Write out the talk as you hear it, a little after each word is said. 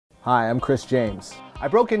Hi, I'm Chris James. I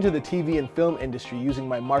broke into the TV and film industry using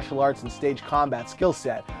my martial arts and stage combat skill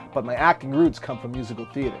set, but my acting roots come from musical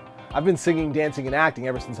theater. I've been singing, dancing, and acting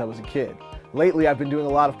ever since I was a kid. Lately, I've been doing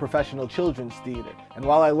a lot of professional children's theater, and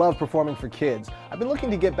while I love performing for kids, I've been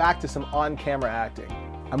looking to get back to some on-camera acting.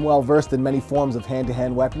 I'm well versed in many forms of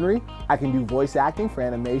hand-to-hand weaponry. I can do voice acting for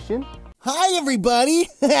animation. Hi, everybody!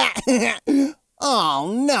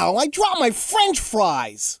 Oh no, I dropped my French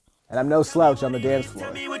fries! And I'm no slouch on the dance floor.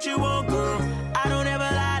 Tell me what you want, girl. I don't ever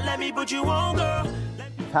lie, let me put you on, girl.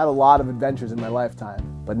 I've had a lot of adventures in my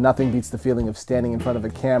lifetime, but nothing beats the feeling of standing in front of a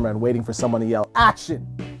camera and waiting for someone to yell, "Action!"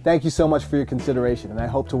 Thank you so much for your consideration, and I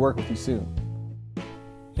hope to work with you soon.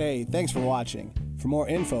 Hey, thanks for watching. For more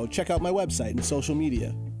info, check out my website and social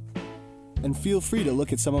media. And feel free to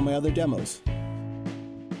look at some of my other demos.